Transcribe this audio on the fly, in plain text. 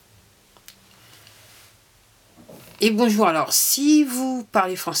Et bonjour, alors si vous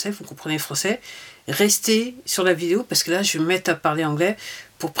parlez français, vous comprenez français, restez sur la vidéo parce que là je vais me mettre à parler anglais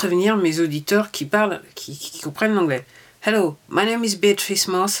pour prévenir mes auditeurs qui comprennent l'anglais. Hello, my name is Beatrice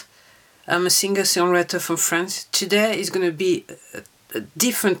Moss. I'm a singer-songwriter from France. Today is going to be a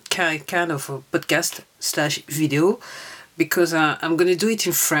different kind of a podcast / video because I'm going to do it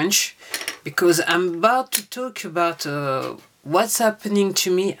in French because I'm about to talk about what's happening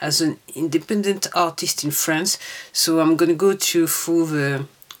to me as an independent artist in France. So I'm going to go through the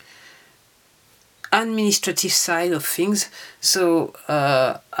administrative side of things. So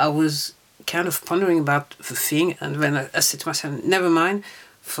I was kind of pondering about the thing, and then I said to myself, never mind,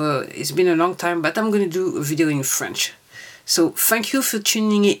 it's been a long time, but I'm going to do a video in French. So thank you for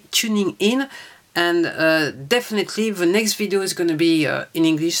tuning in, and definitely the next video is going to be in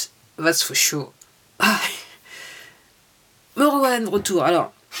English, that's for sure. Me revoilà de retour.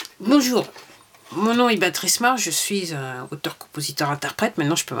 Alors, bonjour, mon nom est Beatrice Moss, je suis un auteur, compositeur, interprète.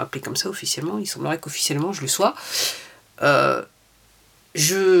 Maintenant, je peux m'appeler comme ça officiellement. Il semblerait qu'officiellement, je le sois.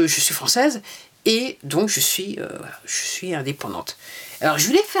 Je suis française et donc je suis indépendante. Alors, je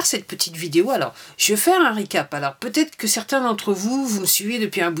voulais faire cette petite vidéo. Alors, je vais faire un recap. Alors, peut-être que certains d'entre vous, vous me suivez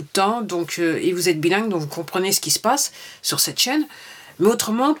depuis un bout de temps, donc, et vous êtes bilingue, donc vous comprenez ce qui se passe sur cette chaîne. Mais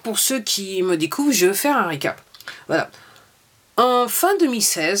autrement, pour ceux qui me découvrent, je vais faire un recap. Voilà. En fin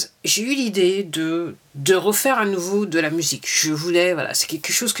 2016, j'ai eu l'idée de refaire à nouveau de la musique. Je voulais, voilà, c'est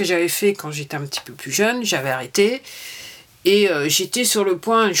quelque chose que j'avais fait quand j'étais un petit peu plus jeune, j'avais arrêté, et j'étais sur le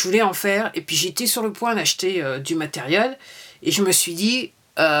point, je voulais en faire, et puis j'étais sur le point d'acheter du matériel, et je me suis dit,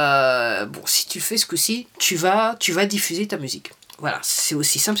 bon, si tu fais ce coup-ci, tu vas diffuser ta musique. Voilà, c'est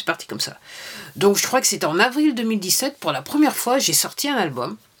aussi simple, c'est parti comme ça. Donc je crois que c'était en avril 2017, pour la première fois, j'ai sorti un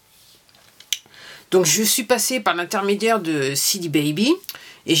album. Donc je suis passée par l'intermédiaire de CD Baby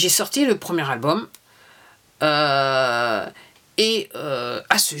et j'ai sorti le premier album. À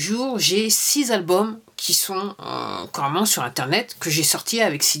ce jour, j'ai 6 albums qui sont carrément sur internet que j'ai sortis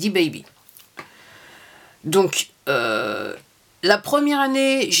avec CD Baby. Donc la première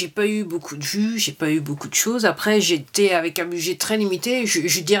année, j'ai pas eu beaucoup de vues, j'ai pas eu beaucoup de choses. Après, j'étais avec un budget très limité.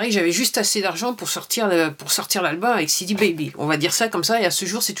 Je dirais que j'avais juste assez d'argent pour sortir l'album avec CD Baby. On va dire ça comme ça, et à ce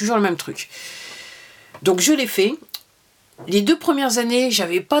jour, c'est toujours le même truc. Donc je l'ai fait. Les 2 premières années,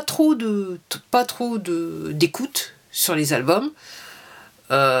 j'avais pas trop d'écoute sur les albums.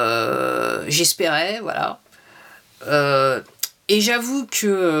 J'espérais, voilà. Et j'avoue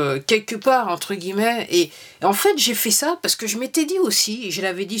que quelque part, entre guillemets, et en fait j'ai fait ça parce que je m'étais dit aussi, et je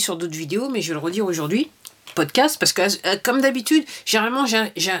l'avais dit sur d'autres vidéos, mais je vais le redire aujourd'hui, podcast, parce que comme d'habitude, généralement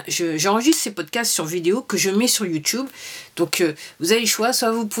j'enregistre ces podcasts sur vidéo que je mets sur YouTube. Donc vous avez le choix,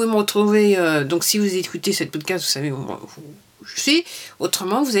 soit vous pouvez me retrouver, donc si vous écoutez cette podcast, vous savez où je suis.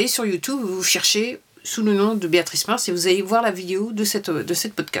 Autrement, vous allez sur YouTube, vous cherchez sous le nom de Beatrice Moss et vous allez voir la vidéo de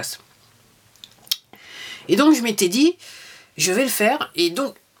cette podcast. Et donc je m'étais dit, je vais le faire. Et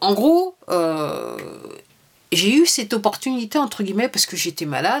donc en gros, j'ai eu cette opportunité entre guillemets parce que j'étais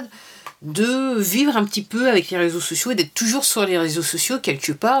malade, de vivre un petit peu avec les réseaux sociaux et d'être toujours sur les réseaux sociaux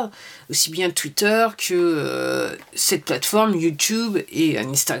quelque part, aussi bien Twitter que cette plateforme YouTube et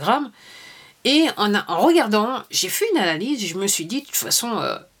Instagram. Et en regardant, j'ai fait une analyse et je me suis dit, de toute façon,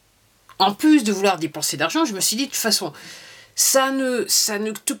 en plus de vouloir dépenser d'argent, je me suis dit, de toute façon, ça ne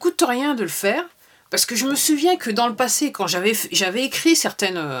te coûte rien de le faire, parce que je me souviens que dans le passé, quand j'avais écrit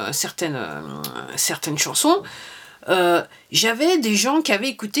certaines chansons, j'avais des gens qui avaient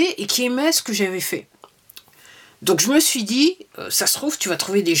écouté et qui aimaient ce que j'avais fait. Donc je me suis dit, ça se trouve, tu vas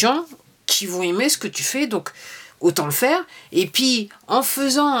trouver des gens qui vont aimer ce que tu fais, donc autant le faire. Et puis, en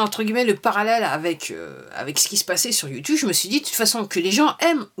faisant, entre guillemets, le parallèle avec ce qui se passait sur YouTube, je me suis dit, de toute façon, que les gens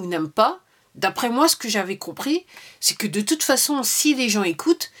aiment ou n'aiment pas, d'après moi, ce que j'avais compris, c'est que de toute façon, si les gens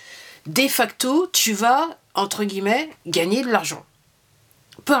écoutent, de facto, tu vas, entre guillemets, gagner de l'argent.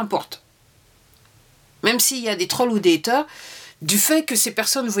 Peu importe. Même s'il y a des trolls ou des haters, du fait que ces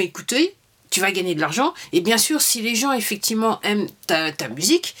personnes vont écouter, tu vas gagner de l'argent. Et bien sûr, si les gens effectivement aiment ta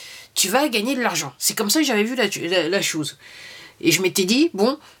musique, tu vas gagner de l'argent. C'est comme ça que j'avais vu la chose. Et je m'étais dit,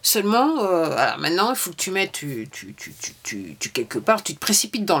 bon, seulement, alors maintenant, il faut que tu mettes, quelque part, tu te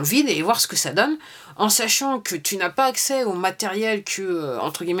précipites dans le vide et voir ce que ça donne, en sachant que tu n'as pas accès au matériel que,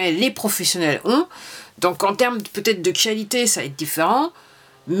 entre guillemets, les professionnels ont. Donc, en termes peut-être de qualité, ça va être différent.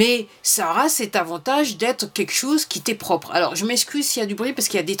 Mais ça aura cet avantage d'être quelque chose qui t'est propre. Alors, je m'excuse s'il y a du bruit parce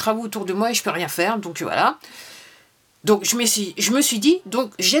qu'il y a des travaux autour de moi et je peux rien faire, donc voilà. Donc je me suis dit,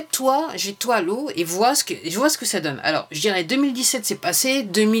 donc jette-toi à l'eau et vois ce que ça donne. Alors je dirais 2017 c'est passé,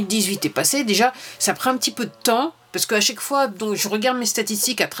 2018 est passé, déjà ça prend un petit peu de temps, parce qu'à chaque fois donc, je regarde mes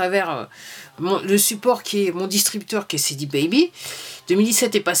statistiques à travers le support qui est mon distributeur qui est CD Baby.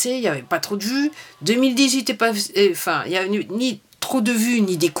 2017 est passé, il n'y avait pas trop de vues, 2018 est passé, enfin il n'y a ni trop de vues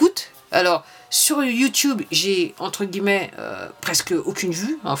ni d'écoute. Alors sur YouTube j'ai entre guillemets presque aucune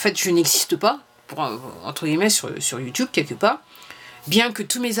vue, en fait je n'existe pas. Entre guillemets sur YouTube quelque part, bien que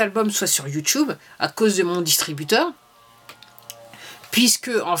tous mes albums soient sur YouTube à cause de mon distributeur,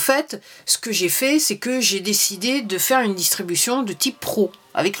 puisque en fait ce que j'ai fait c'est que j'ai décidé de faire une distribution de type pro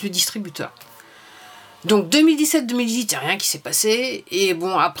avec le distributeur. Donc 2017-2018, il n'y a rien qui s'est passé, et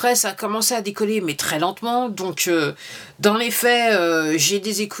bon après ça a commencé à décoller mais très lentement, donc dans les faits j'ai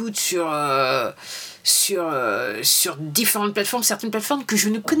des écoutes sur différentes plateformes, certaines plateformes que je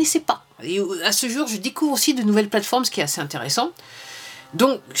ne connaissais pas. Et à ce jour, je découvre aussi de nouvelles plateformes, ce qui est assez intéressant.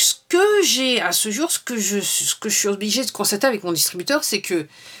 Donc, ce que j'ai à ce jour, ce que je suis obligé de constater avec mon distributeur, c'est que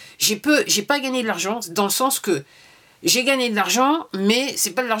j'ai pas gagné de l'argent, dans le sens que j'ai gagné de l'argent, mais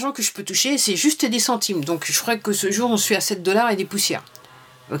c'est pas de l'argent que je peux toucher, c'est juste des centimes. Donc, je crois que ce jour, on suit à 7$ et des poussières.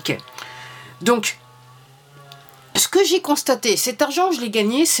 Ok. Donc, ce que j'ai constaté, cet argent, je l'ai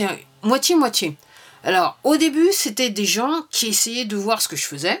gagné, c'est moitié-moitié. Alors, au début, c'était des gens qui essayaient de voir ce que je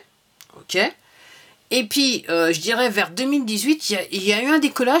faisais. Ok. Et puis, je dirais vers 2018, il y a eu un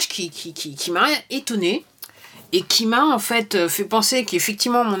décollage qui m'a étonné et qui m'a en fait fait penser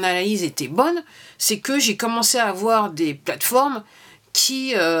qu'effectivement mon analyse était bonne. C'est que j'ai commencé à avoir des plateformes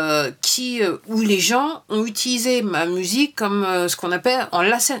où les gens ont utilisé ma musique comme ce qu'on appelle en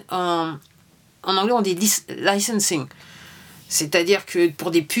anglais on dit licensing. C'est-à-dire que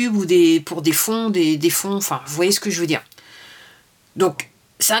pour des pubs ou pour des fonds, des fonds, enfin, vous voyez ce que je veux dire. Donc,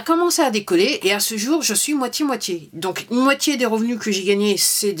 ça a commencé à décoller, et à ce jour, je suis moitié-moitié. Donc, une moitié des revenus que j'ai gagnés,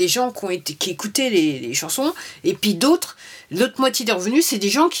 c'est des gens qui écoutaient les chansons, et puis l'autre moitié des revenus, c'est des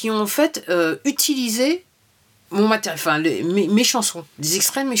gens qui ont en fait utilisé mon matériel, enfin, mes chansons, des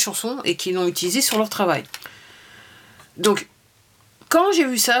extraits de mes chansons, et qui l'ont utilisé sur leur travail. Donc, quand j'ai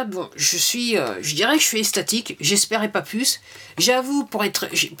vu ça, bon, je dirais que je suis extatique, j'espérais pas plus. J'avoue, pour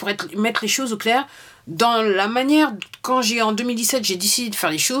mettre les choses au clair, dans la manière, en 2017, j'ai décidé de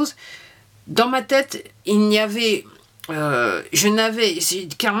faire les choses, dans ma tête, je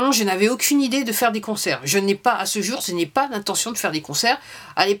n'avais aucune idée de faire des concerts. À ce jour, je n'ai pas l'intention de faire des concerts.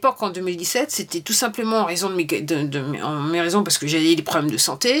 À l'époque, en 2017, c'était tout simplement en raison de mes raisons, parce que j'avais des problèmes de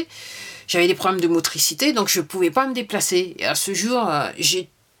santé. J'avais des problèmes de motricité, donc je ne pouvais pas me déplacer. Et à ce jour,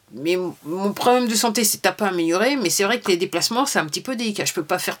 mon problème de santé s'est un peu amélioré, mais c'est vrai que les déplacements, c'est un petit peu délicat. Je ne peux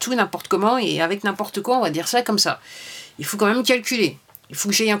pas faire tout n'importe comment et avec n'importe quoi, on va dire ça comme ça. Il faut quand même calculer. Il faut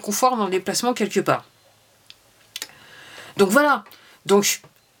que j'aie un confort dans le déplacement quelque part. Donc voilà. Donc,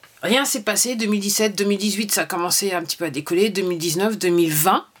 rien s'est passé. 2017, 2018, ça a commencé un petit peu à décoller. 2019,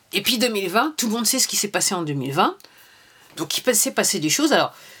 2020. Et puis 2020, tout le monde sait ce qui s'est passé en 2020. Donc il s'est passé des choses.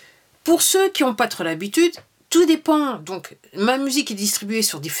 Alors, pour ceux qui n'ont pas trop l'habitude, tout dépend. Donc, ma musique est distribuée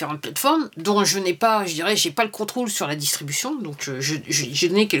sur différentes plateformes, dont j'ai pas le contrôle sur la distribution. Donc, j'ai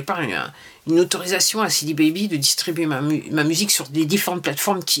donné quelque part une autorisation à CD Baby de distribuer ma musique sur les différentes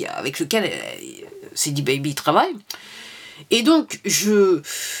plateformes avec lesquelles CD Baby travaille. Et donc,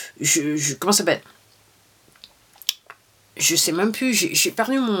 comment ça s'appelle ? Je sais même plus, j'ai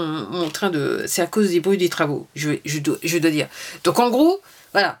perdu mon train de... C'est à cause des bruits des travaux, je dois dire. Donc, en gros...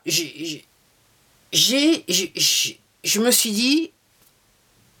 Voilà, je me suis dit,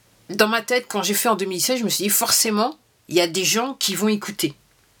 dans ma tête, quand j'ai fait en 2016, je me suis dit, forcément, il y a des gens qui vont écouter.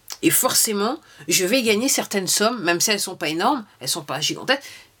 Et forcément, je vais gagner certaines sommes, même si elles ne sont pas énormes, elles ne sont pas gigantesques,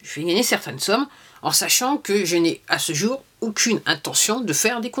 je vais gagner certaines sommes, en sachant que je n'ai, à ce jour, aucune intention de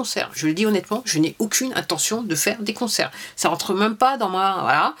faire des concerts. Je le dis honnêtement, je n'ai aucune intention de faire des concerts. Ça rentre même pas dans ma...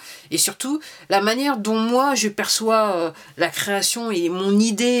 Voilà. Et surtout, la manière dont moi, je perçois la création et mon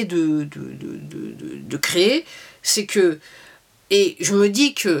idée de créer, c'est que... Et je me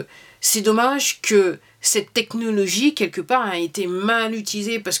dis que c'est dommage que cette technologie, quelque part, a été mal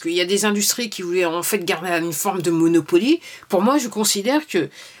utilisée, parce qu'il y a des industries qui voulaient en fait garder une forme de monopoly. Pour moi, je considère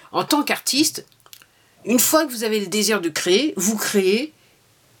que, en tant qu'artiste, une fois que vous avez le désir de créer, vous créez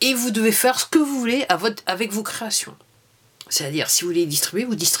et vous devez faire ce que vous voulez avec vos créations. C'est-à-dire, si vous voulez distribuer,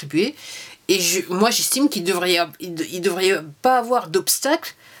 vous distribuez. Et moi, j'estime qu'il ne devrait pas avoir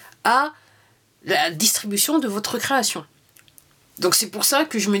d'obstacle à la distribution de votre création. Donc c'est pour ça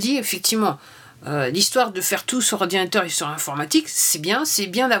que je me dis, effectivement, l'histoire de faire tout sur ordinateur et sur informatique, c'est bien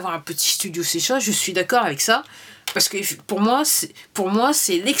d'avoir un petit studio, c'est ça, je suis d'accord avec ça, parce que pour moi,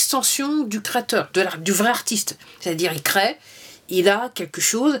 c'est l'extension du créateur, du vrai artiste. C'est-à-dire, il crée, il a quelque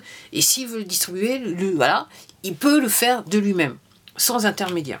chose, et s'il veut le distribuer, voilà, il peut le faire de lui-même, sans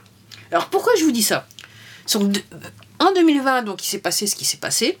intermédiaire. Alors, pourquoi je vous dis ça? En 2020, donc, il s'est passé ce qui s'est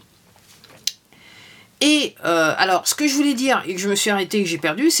passé. Et alors, ce que je voulais dire, et que je me suis arrêté et que j'ai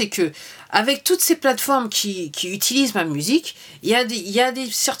perdu, c'est que avec toutes ces plateformes qui utilisent ma musique, il y a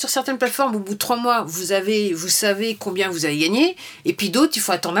sur certaines plateformes, au bout de 3 mois, vous savez combien vous avez gagné, et puis d'autres, il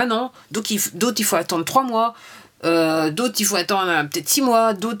faut attendre 1 an, d'autres, il faut attendre 3 mois, d'autres, il faut attendre peut-être 6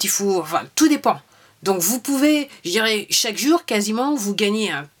 mois, d'autres, enfin, tout dépend. Donc, vous pouvez, je dirais, chaque jour, quasiment, vous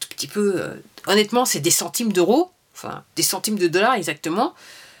gagnez un tout petit peu, honnêtement, c'est des centimes d'euros, enfin, des centimes de dollars exactement,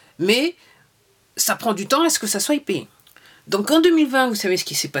 mais ça prend du temps à ce que ça soit payé. Donc en 2020, vous savez ce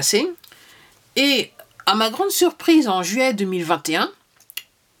qui s'est passé. Et à ma grande surprise, en juillet 2021,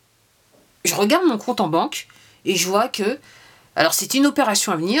 je regarde mon compte en banque et je vois que... Alors c'est une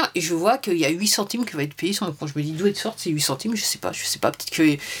opération à venir et je vois qu'il y a 8 centimes qui va être payé sur mon compte. Je me dis d'où est sorti ces 8 centimes, je sais pas. Peut-être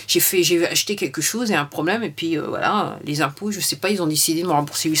que j'ai acheté quelque chose et un problème et puis voilà, les impôts, je sais pas, ils ont décidé de me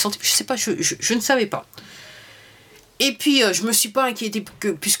rembourser 8 centimes. Je sais pas, je ne savais pas. Et puis, je ne me suis pas inquiétée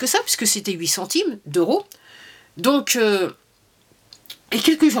plus que ça, puisque c'était 8 centimes d'euros. Donc, et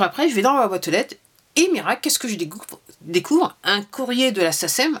quelques jours après, je vais dans ma boîte aux lettres, et miracle, qu'est-ce que je découvre? Un courrier de la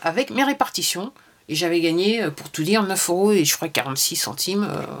SACEM avec mes répartitions. Et j'avais gagné, pour tout dire, 9 euros et je crois 46 centimes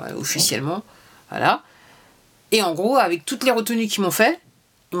officiellement. Voilà. Et en gros, avec toutes les retenues qu'ils m'ont fait,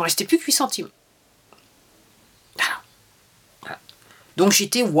 il ne me restait plus que 8 centimes. Voilà. Donc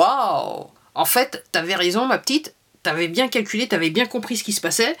j'étais, waouh! En fait, t'avais raison, ma petite. T'avais bien calculé, t'avais bien compris ce qui se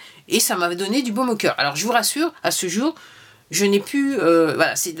passait, et ça m'avait donné du baume au cœur. Alors je vous rassure, à ce jour, je n'ai plus...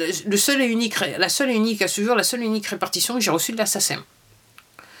 voilà, c'est la seule et unique répartition que j'ai reçue de la SACEM.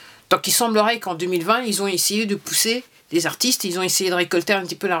 Donc il semblerait qu'en 2020, ils ont essayé de pousser les artistes, ils ont essayé de récolter un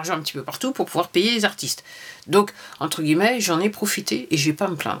petit peu l'argent un petit peu partout pour pouvoir payer les artistes. Donc, entre guillemets, j'en ai profité et je vais pas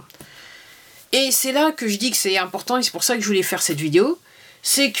me plaindre. Et c'est là que je dis que c'est important, et c'est pour ça que je voulais faire cette vidéo,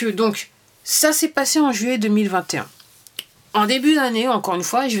 c'est que donc... Ça s'est passé en juillet 2021. En début d'année, encore une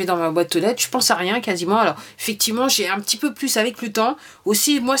fois, je vais dans ma boîte aux lettres, je pense à rien quasiment. Alors, effectivement, j'ai un petit peu plus avec le temps.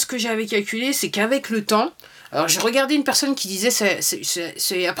 Aussi, moi, ce que j'avais calculé, c'est qu'avec le temps... Alors, j'ai regardé une personne qui disait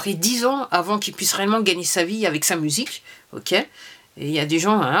c'est après 10 ans avant qu'il puisse réellement gagner sa vie avec sa musique. Ok. Et il y a des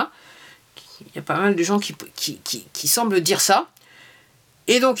gens, hein, il y a pas mal de gens qui semblent dire ça.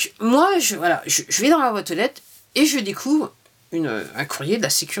 Et donc, moi, je vais dans ma boîte aux lettres et je découvre un courrier de la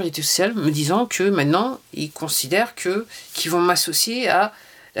sécurité sociale me disant que maintenant, ils considèrent qu'ils vont m'associer à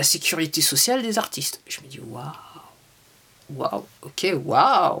la sécurité sociale des artistes. Je me dis, waouh, ok,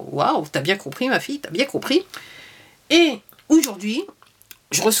 waouh, t'as bien compris, ma fille, t'as bien compris. Et aujourd'hui,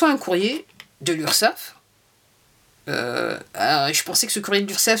 je reçois un courrier de l'URSSAF. Je pensais que ce courrier de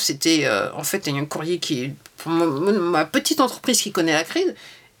l'URSSAF, c'était en fait un courrier qui est pour ma petite entreprise qui connaît la crise.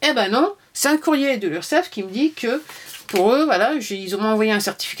 Eh ben non, c'est un courrier de l'URSSAF qui me dit que pour eux, voilà, ils ont envoyé un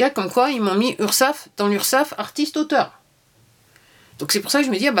certificat comme quoi ils m'ont mis URSSAF dans l'URSSAF artiste-auteur. Donc c'est pour ça que je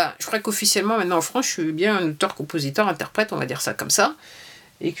me dis, je crois qu'officiellement maintenant en France, je suis bien un auteur, compositeur, interprète, on va dire ça comme ça,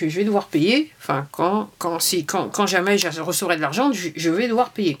 et que je vais devoir payer, enfin quand jamais je recevrai de l'argent, je vais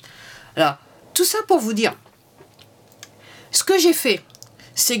devoir payer. Alors, tout ça pour vous dire, ce que j'ai fait,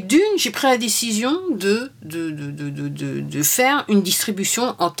 c'est que j'ai pris la décision de faire une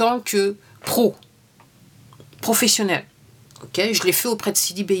distribution en tant que professionnel. Okay, je l'ai fait auprès de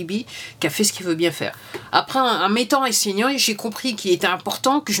CD Baby, qui a fait ce qu'il veut bien faire. Après, en m'étant enseignant, j'ai compris qu'il était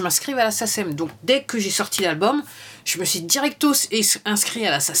important que je m'inscrive à la SACEM. Donc, dès que j'ai sorti l'album, je me suis directement inscrit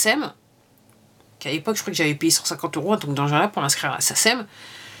à la SACEM. À l'époque, je crois que j'avais payé 150 €, donc dans ce genre-là, pour m'inscrire à la SACEM.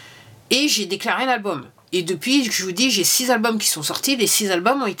 Et j'ai déclaré l'album. Et depuis, je vous dis, j'ai 6 albums qui sont sortis. Les 6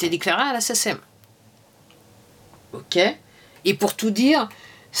 albums ont été déclarés à la SACEM. Ok. Et pour tout dire,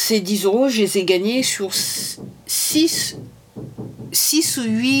 ces 10 €, je les ai gagnés sur 6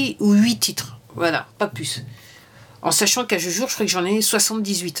 ou 8 titres. Voilà, pas plus. En sachant qu'à ce jour, je crois que j'en ai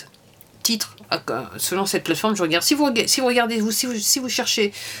 78 titres selon cette plateforme. Je regarde. Si vous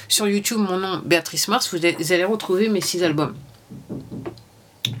cherchez sur YouTube mon nom, Béatrice Mars, vous allez retrouver mes 6 albums.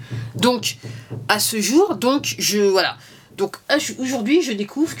 Donc, à ce jour, voilà. Donc, aujourd'hui, je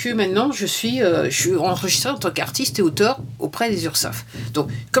découvre que maintenant, je suis enregistré en tant qu'artiste et auteur auprès des URSSAF. Donc,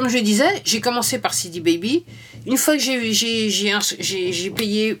 comme je le disais, j'ai commencé par CD Baby. Une fois que j'ai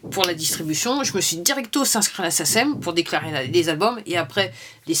payé pour la distribution, je me suis directement inscrit à la SACEM pour déclarer les albums et après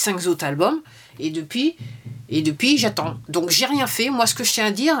les 5 autres albums. Et depuis j'attends. Donc, j'ai rien fait. Moi, ce que je tiens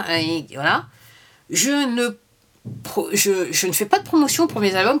à dire, et voilà, je ne fais pas de promotion pour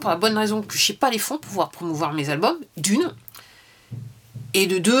mes albums pour la bonne raison que je n'ai pas les fonds pour pouvoir promouvoir mes albums, d'une. Et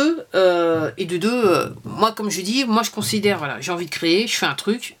de deux, moi, comme je dis, moi, je considère, voilà, j'ai envie de créer, je fais un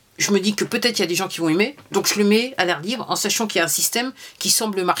truc, je me dis que peut-être il y a des gens qui vont aimer, donc je le mets à l'air libre, en sachant qu'il y a un système qui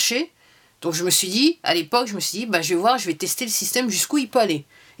semble marcher. Donc je me suis dit, à l'époque, je vais voir, je vais tester le système jusqu'où il peut aller.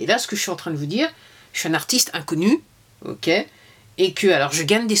 Et là, ce que je suis en train de vous dire, je suis un artiste inconnu, ok, et que, alors, je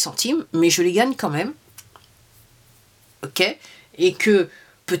gagne des centimes, mais je les gagne quand même, ok, et que,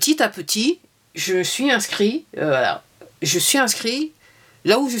 petit à petit, je suis inscrit, là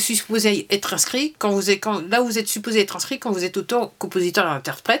où je suis supposé être inscrit, là où vous êtes supposé être inscrit quand vous êtes auteur, compositeur et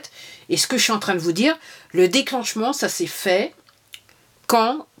interprète. Et ce que je suis en train de vous dire, le déclenchement, ça s'est fait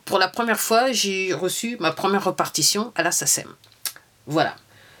quand, pour la première fois, j'ai reçu ma première repartition à la SACEM. Voilà.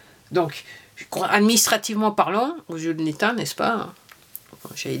 Donc, administrativement parlant, aux yeux de l'État, n'est-ce pas?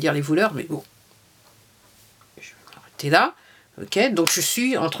 J'allais dire les voleurs, mais bon. Je vais m'arrêter là. Ok, donc je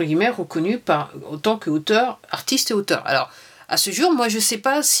suis, entre guillemets, reconnu autant qu'auteur, artiste et auteur. Alors, à ce jour, moi, je ne sais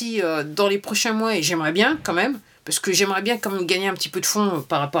pas si dans les prochains mois, et j'aimerais bien quand même, parce que j'aimerais bien quand même gagner un petit peu de fonds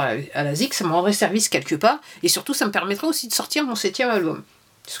par rapport à la ZIC, ça me rendrait service quelque part, et surtout, ça me permettrait aussi de sortir mon 7e album.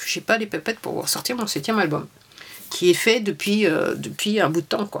 Parce que je n'ai pas les pépettes pour pouvoir sortir mon 7e album, qui est fait depuis un bout de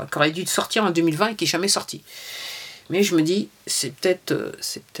temps, quoi, qui aurait dû sortir en 2020 et qui n'est jamais sorti. Mais je me dis, c'est peut-être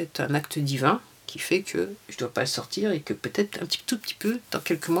un acte divin qui fait que je ne dois pas le sortir et que peut-être tout petit peu, dans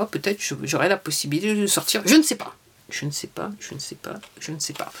quelques mois, peut-être j'aurai la possibilité de le sortir. Je ne sais pas.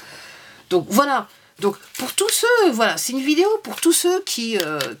 Donc voilà. Donc pour tous ceux, voilà, c'est une vidéo pour tous ceux qui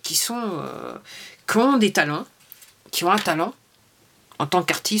ont des talents, qui ont un talent en tant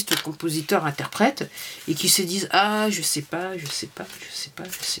qu'artiste, compositeur, interprète, et qui se disent ah je sais pas.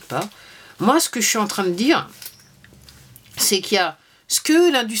 Moi, ce que je suis en train de dire, c'est qu'il y a ce que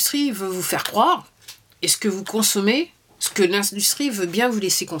l'industrie veut vous faire croire et ce que vous consommez, ce que l'industrie veut bien vous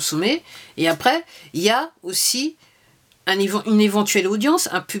laisser consommer, et après il y a aussi une éventuelle audience,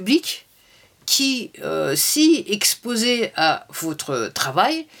 un public qui, si exposé à votre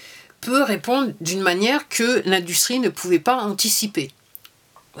travail, peut répondre d'une manière que l'industrie ne pouvait pas anticiper.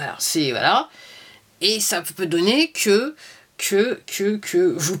 Voilà. Et ça peut donner que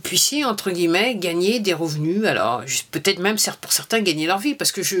vous puissiez, entre guillemets, gagner des revenus. Alors, peut-être même pour certains gagner leur vie.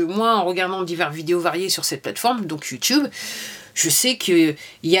 Parce que moi, en regardant diverses vidéos variées sur cette plateforme, donc YouTube, je sais qu'il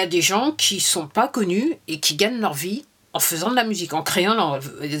y a des gens qui ne sont pas connus et qui gagnent leur vie en faisant de la musique, en créant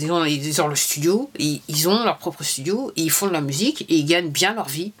ils ont le studio, ils ont leur propre studio, et ils font de la musique, et ils gagnent bien leur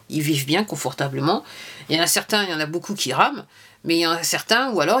vie, ils vivent bien confortablement. Il y en a beaucoup qui rament, mais il y en a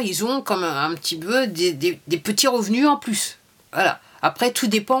certains, ou alors ils ont comme un petit peu des petits revenus en plus. Voilà. Après, tout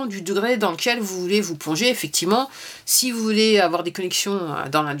dépend du degré dans lequel vous voulez vous plonger. Effectivement, si vous voulez avoir des connexions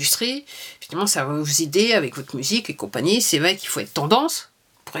dans l'industrie, effectivement, ça va vous aider avec votre musique et compagnie. C'est vrai qu'il faut être tendance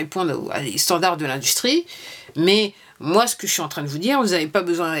pour répondre aux standards de l'industrie, mais moi, ce que je suis en train de vous dire, vous n'avez pas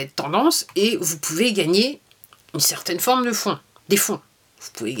besoin d'être tendance et vous pouvez gagner une certaine forme de fonds, des fonds. Vous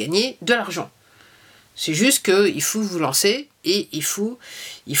pouvez gagner de l'argent. C'est juste qu'il faut vous lancer et il faut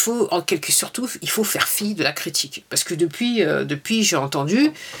faire fi de la critique. Parce que depuis j'ai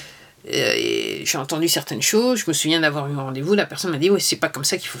entendu certaines choses. Je me souviens d'avoir eu un rendez-vous, la personne m'a dit oui, c'est pas comme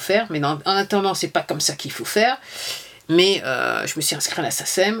ça qu'il faut faire, mais en attendant, c'est pas comme ça qu'il faut faire. Mais je me suis inscrit à la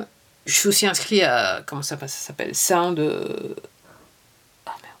SACEM. Je suis aussi inscrit à... Comment ça s'appelle? Sound...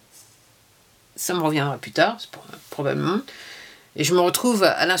 Ah merde. Ça me reviendra plus tard, probablement. Et je me retrouve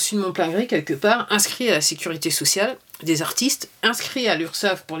à l'insu de mon plein gré, quelque part, inscrit à la sécurité sociale des artistes, inscrit à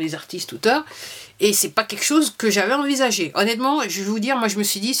l'URSSAF pour les artistes auteurs, et c'est pas quelque chose que j'avais envisagé. Honnêtement, je vais vous dire, moi je me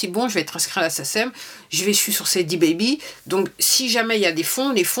suis dit, c'est bon, je vais être inscrit à la SACEM, je suis sur CD Baby, donc si jamais il y a des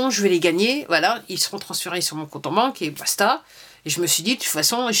fonds, les fonds, je vais les gagner, voilà, ils seront transférés sur mon compte en banque, et basta. Et je me suis dit, de toute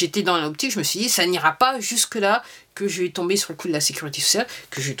façon, j'étais dans l'optique, je me suis dit, ça n'ira pas jusque-là que je vais tomber sur le coup de la sécurité sociale,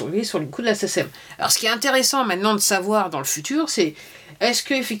 que je vais tomber sur le coup de la SACEM. Alors, ce qui est intéressant maintenant de savoir dans le futur, c'est est-ce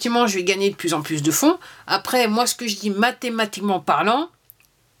qu'effectivement, je vais gagner de plus en plus de fonds? Après, moi, ce que je dis mathématiquement parlant,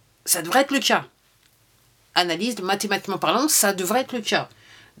 ça devrait être le cas. Analyse, mathématiquement parlant, ça devrait être le cas.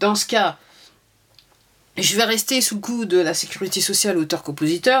 Dans ce cas, je vais rester sous le coup de la sécurité sociale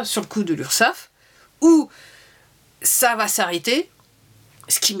auteur-compositeur, sur le coup de l'URSSAF, où ça va s'arrêter,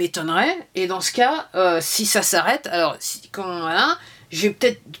 ce qui m'étonnerait, et dans ce cas, si ça s'arrête, alors je vais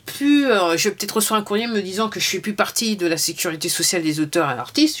peut-être recevoir un courrier me disant que je ne fais plus partie de la sécurité sociale des auteurs et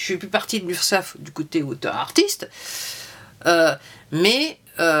artistes, je ne fais plus partie de l'URSSAF du côté auteur-artiste, mais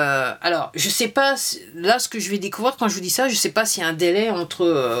Alors, je sais pas, là, ce que je vais découvrir quand je vous dis ça, je sais pas s'il y a un délai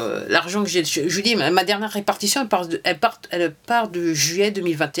entre l'argent que j'ai. Je vous dis, ma dernière répartition, elle part de juillet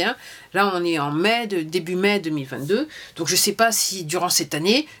 2021. Là, on est en début mai 2022. Donc, je sais pas si durant cette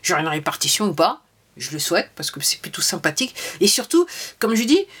année, j'aurai une répartition ou pas. Je le souhaite parce que c'est plutôt sympathique. Et surtout, comme je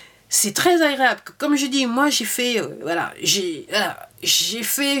dis, c'est très agréable. Comme je dis, moi, j'ai fait,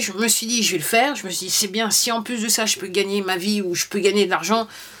 je me suis dit, je vais le faire. Je me suis dit, c'est bien, si en plus de ça, je peux gagner ma vie ou je peux gagner de l'argent,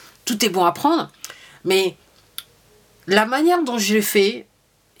 tout est bon à prendre. Mais la manière dont je l'ai fait,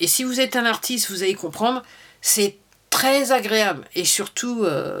 et si vous êtes un artiste, vous allez comprendre, c'est très agréable. Et surtout,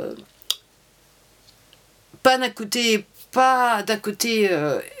 pas d'un côté,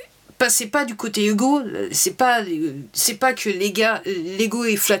 c'est pas du côté ego, c'est pas que l'ego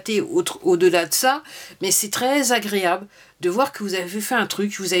est flatté au-delà de ça, mais c'est très agréable de voir que vous avez fait un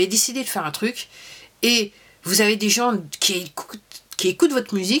truc, vous avez décidé de faire un truc, et vous avez des gens qui écoutent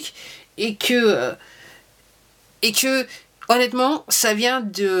votre musique, et que honnêtement, ça vient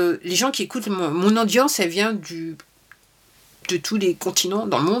les gens qui écoutent mon audience, elle vient de tous les continents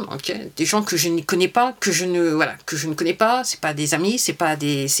dans le monde, ok, des gens que je ne connais pas, que je ne connais pas, c'est pas des amis, c'est pas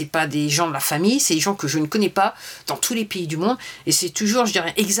des gens de la famille, c'est des gens que je ne connais pas dans tous les pays du monde, et c'est toujours, je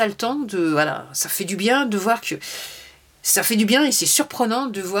dirais, exaltant ça fait du bien de voir que ça fait du bien, et c'est surprenant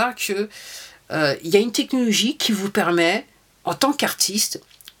de voir que il y a une technologie qui vous permet, en tant qu'artiste,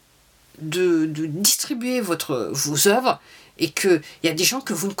 de distribuer vos œuvres, et qu'il y a des gens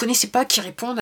que vous ne connaissez pas qui répondent